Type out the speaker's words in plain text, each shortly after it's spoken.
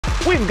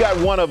We've got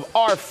one of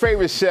our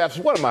favorite chefs,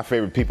 one of my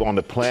favorite people on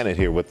the planet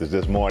here with us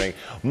this morning,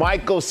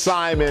 Michael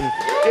Symon.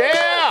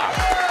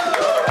 Yeah!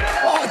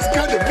 Oh, it's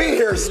good to be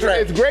here,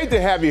 Straight. It's great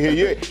to have you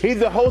here. He's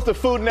the host of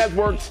Food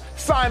Network's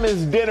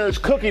Symon's Dinners,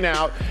 Cooking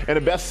Out, and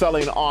a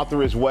best-selling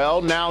author as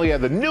well. Now he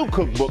has a new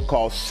cookbook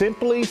called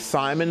Simply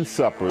Symon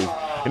Suppers,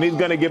 and he's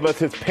going to give us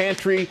his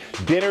pantry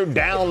dinner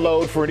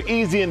download for an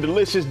easy and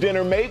delicious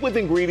dinner made with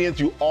ingredients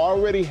you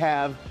already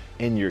have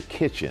in your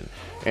kitchen.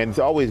 And it's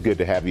always good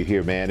to have you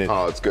here, man. And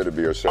oh, it's good to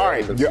be here, sir. all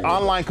right, your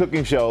online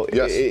cooking show,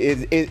 yes.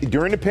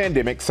 During the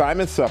pandemic,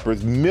 Symon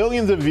Suppers,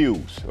 millions of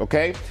views,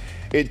 okay?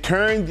 It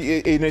turned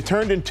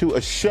into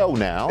a show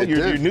now,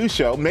 your new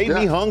show. Made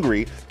me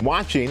hungry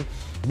watching.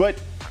 But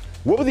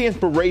what was the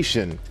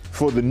inspiration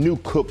for the new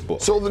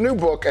cookbook? So the new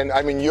book, and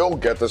I mean, you'll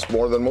get this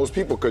more than most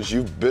people because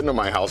you've been to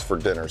my house for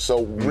dinner.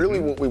 So really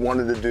what we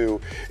wanted to do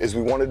is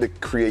we wanted to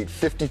create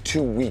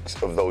 52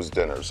 weeks of those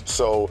dinners.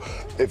 So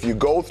if you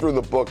go through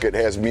the book, it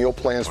has meal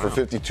plans for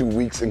 52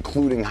 weeks,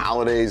 including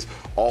holidays,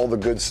 all the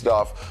good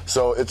stuff.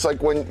 So it's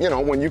like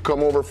when you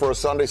come over for a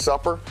Sunday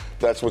supper,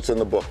 that's what's in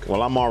the book.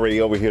 Well, I'm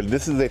already over here.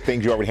 This is the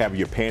things you already have in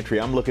your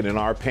pantry. I'm looking in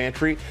our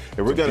pantry,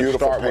 and we're going to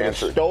start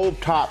with a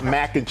stovetop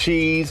mac and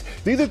cheese.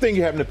 These are things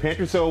you have in the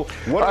pantry. So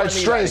what do I need?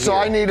 Straight. So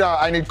I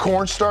need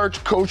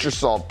cornstarch, kosher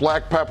salt,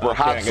 black pepper,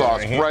 hot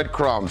sauce,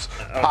 breadcrumbs,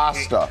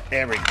 pasta.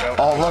 There we go.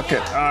 Oh, look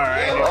it. All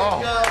right.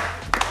 Oh.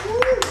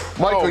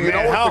 Michael, you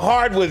know what? How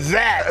hard was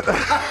that?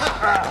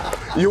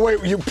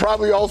 You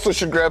probably also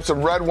should grab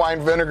some red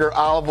wine vinegar,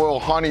 olive oil,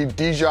 honey,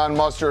 Dijon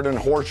mustard, and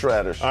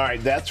horseradish. All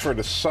right, that's for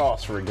the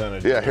sauce we're gonna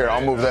do. Yeah, here,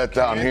 I'll move that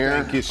down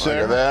here. Thank you,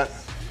 sir. Look at that.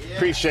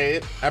 Appreciate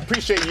it. I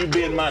appreciate you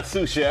being my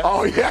sous chef.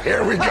 Oh yeah,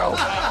 here we go.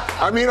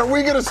 I mean, are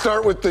we gonna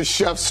start with the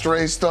Chef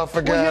Stray stuff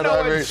again? Well, you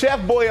know what? Chef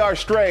Boyardee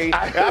Stray.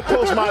 I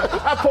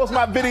post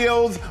my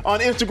videos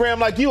on Instagram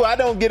like you. I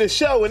don't get a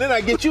show, and then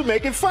I get you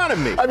making fun of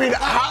me. I mean,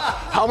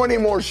 how many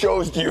more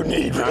shows do you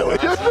need, really?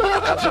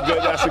 That's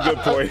a good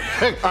point.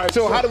 All right,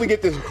 so how do we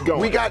get this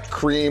going? We got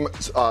cream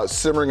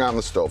simmering on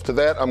the stove. To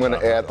that, I'm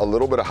gonna add a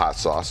little bit of hot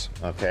sauce.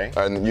 Okay.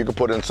 And you can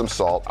put in some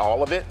salt.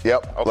 All of it?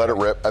 Yep. Okay. Let it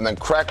rip, and then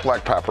cracked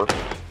black pepper.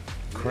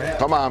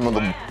 Come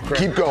on,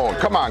 keep going.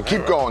 Come on,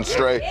 keep going,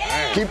 Stray.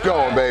 Keep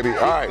going, baby.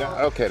 All right.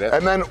 Okay.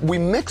 And then we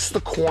mix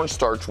the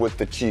cornstarch with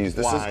the cheese.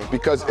 This is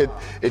because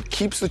it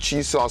keeps the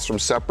cheese sauce from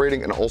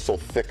separating and also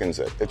thickens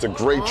it. It's a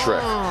great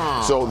trick.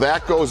 So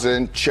that goes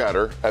in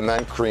cheddar and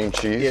then cream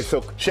cheese. Yeah,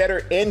 so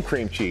cheddar and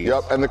cream cheese.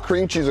 Yep, and the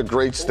cream cheese is a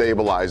great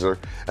stabilizer.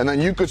 And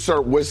then you could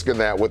start whisking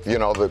that with,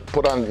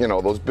 put on,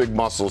 those big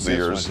muscles of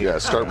yours. Yeah,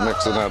 start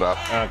mixing that up.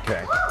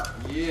 Okay.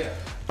 Yeah.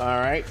 All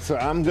right, so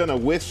I'm gonna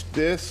whisk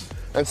this.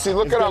 And see,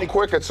 look at how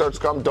quick it starts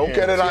coming. Don't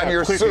get it on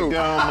your soup. On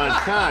my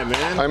time,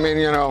 man. I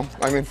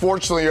mean,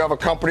 fortunately, you have a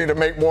company to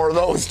make more of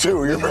those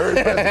too. You're very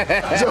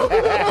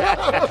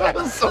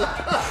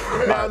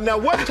Now,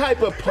 what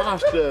type of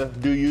pasta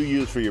do you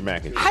use for your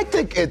mac and cheese? I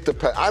think it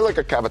depends. I like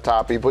a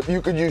cavatappi, but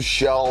you could use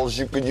shells.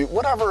 You could use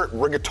whatever,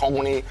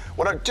 rigatoni,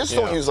 whatever. Just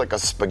don't use like a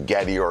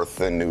spaghetti or a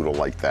thin noodle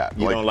like that.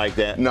 You don't like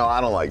that? No, I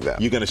don't like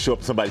that. You're gonna show up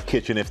in somebody's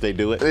kitchen if they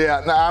do it?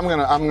 Yeah, no, I'm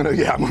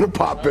gonna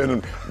pop in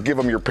and give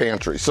them your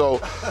pantry. So.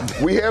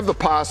 We have the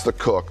pasta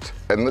cooked,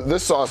 and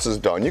this sauce is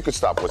done. You could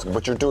stop whisking,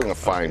 but you're doing a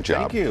fine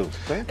job. Thank you.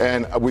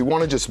 And we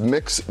want to just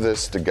mix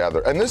this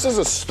together. And this is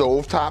a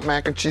stovetop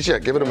mac and cheese. Yeah,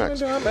 give it a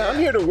mix. I'm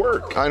here to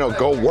work. I know,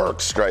 go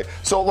work, Stray.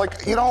 So,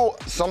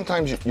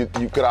 sometimes you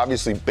could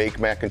obviously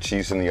bake mac and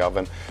cheese in the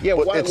oven. Yeah,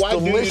 but why it's do you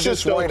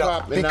delicious do the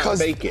stovetop and not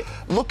bake it?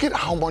 Look at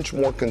how much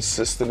more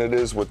consistent it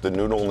is with the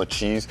noodle and the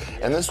cheese.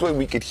 And this way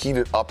we could heat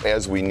it up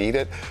as we need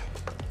it.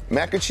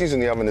 Mac and cheese in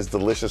the oven is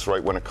delicious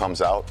right when it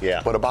comes out.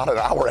 Yeah. But about an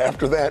hour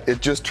after that, it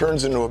just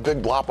turns into a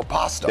big blob of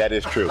pasta. That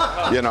is true.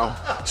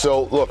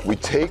 So look, we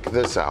take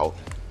this out,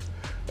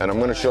 and I'm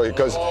going to show you,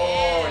 because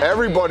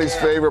everybody's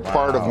favorite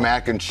part of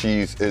mac and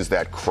cheese is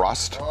that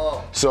crust.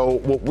 So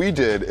what we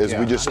did is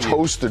we just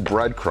toasted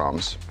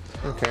breadcrumbs.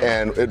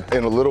 Okay. And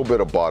a little bit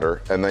of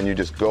butter, and then you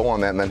just go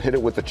on that, and then hit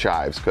it with the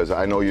chives, because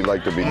I know you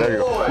like to be there.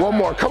 One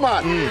more, come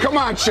on,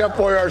 Chef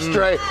Boyardee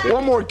Stray.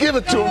 One more, give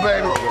it to him,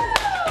 baby.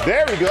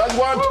 There we go. That's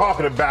what I'm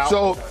talking about.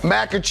 So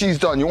mac and cheese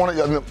done. You want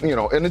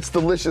to, and it's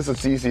delicious.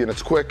 It's easy and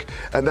it's quick.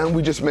 And then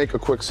we just make a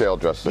quick salad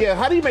dressing. Yeah.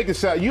 How do you make a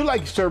salad? You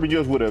like serving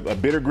yours with a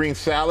bitter green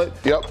salad.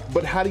 Yep.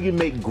 But how do you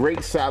make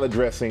great salad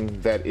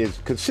dressing that is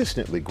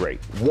consistently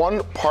great?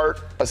 1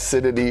 part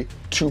acidity,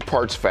 2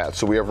 parts fat.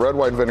 So we have red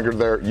wine vinegar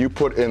there. You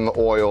put in the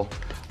oil.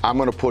 I'm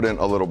going to put in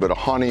a little bit of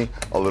honey,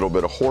 a little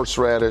bit of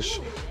horseradish.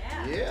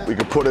 We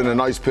could put in a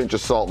nice pinch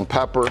of salt and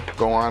pepper.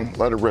 Go on,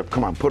 let it rip.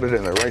 Come on, put it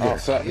in there right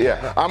here.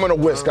 Yeah, I'm gonna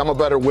whisk. I'm a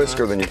better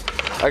whisker than you.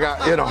 I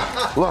got,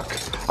 look,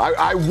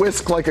 I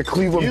whisk like a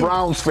Cleveland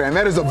Browns fan.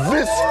 That is a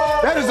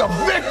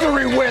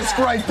victory whisk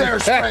right there,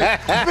 Straight.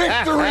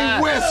 Victory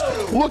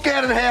whisk. Look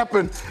at it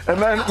happen. And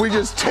then we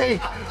just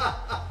take,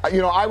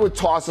 I would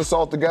toss this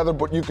all together,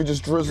 but you could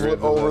just drizzle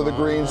it over the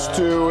greens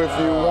too if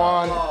you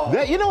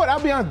want. You know what, I'll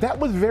be honest, that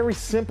was very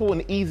simple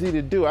and easy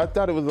to do. I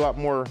thought it was a lot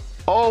more.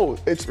 Oh,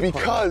 it's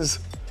because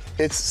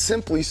It's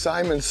Simply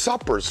Symon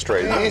Suppers,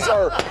 Trey. These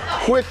are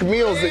quick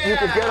meals that you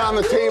could get on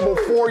the table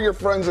for your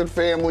friends and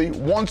family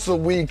once a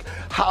week,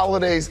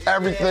 holidays,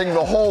 everything,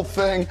 the whole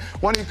thing.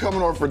 When are you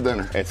coming over for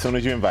dinner? As soon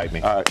as you invite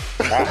me. All right.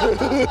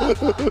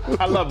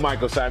 I love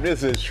Michael Symon.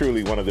 This is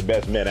truly one of the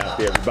best men out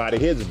there, everybody.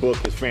 His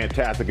book is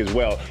fantastic as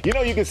well. You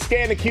know, you can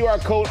scan the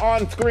QR code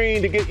on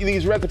screen to get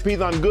these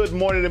recipes on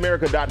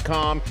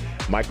goodmorningamerica.com.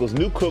 Michael's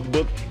new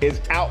cookbook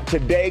is out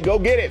today. Go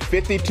get it.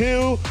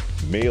 52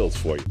 meals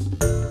for you.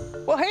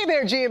 Well, hey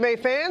there,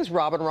 GMA fans.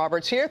 Robin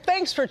Roberts here.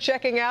 Thanks for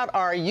checking out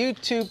our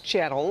YouTube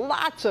channel.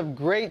 Lots of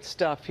great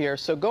stuff here.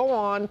 So go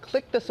on,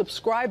 click the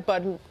subscribe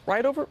button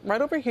right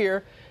over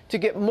here to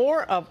get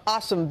more of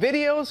awesome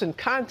videos and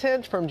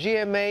content from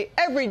GMA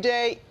every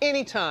day,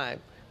 anytime.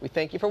 We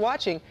thank you for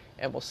watching,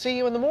 and we'll see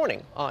you in the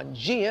morning on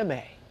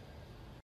GMA.